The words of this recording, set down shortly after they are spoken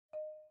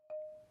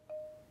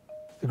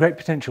The great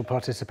potential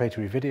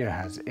participatory video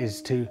has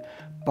is to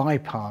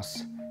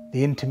bypass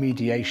the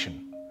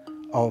intermediation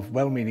of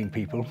well-meaning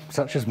people,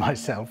 such as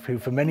myself, who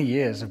for many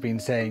years have been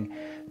saying,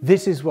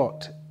 this is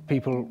what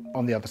people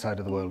on the other side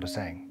of the world are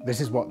saying, this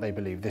is what they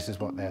believe, this is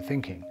what they're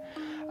thinking.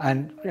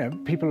 And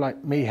people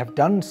like me have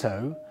done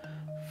so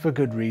for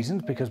good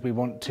reasons, because we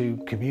want to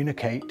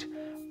communicate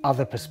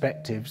other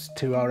perspectives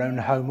to our own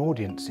home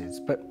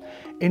audiences. But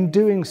in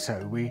doing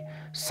so, we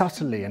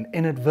subtly and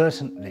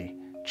inadvertently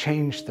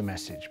change the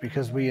message,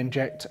 because we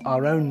inject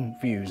our own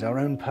views, our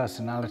own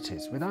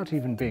personalities, without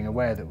even being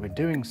aware that we're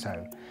doing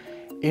so,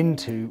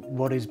 into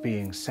what is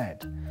being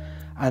said.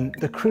 And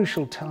the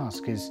crucial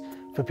task is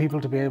for people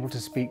to be able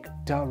to speak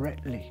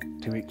directly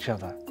to each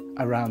other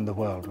around the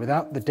world,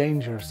 without the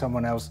danger of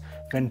someone else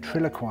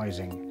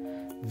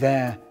ventriloquizing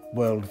their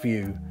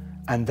worldview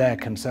and their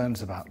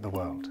concerns about the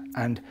world.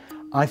 And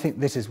I think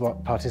this is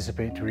what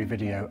participatory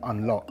video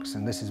unlocks,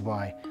 and this is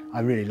why I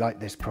really like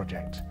this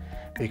project,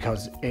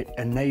 because it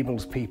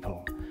enables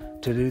people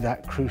to do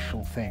that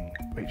crucial thing,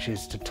 which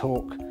is to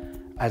talk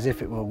as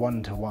if it were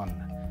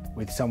one-to-one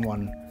with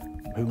someone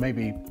who may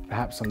be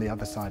perhaps on the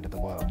other side of the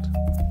world.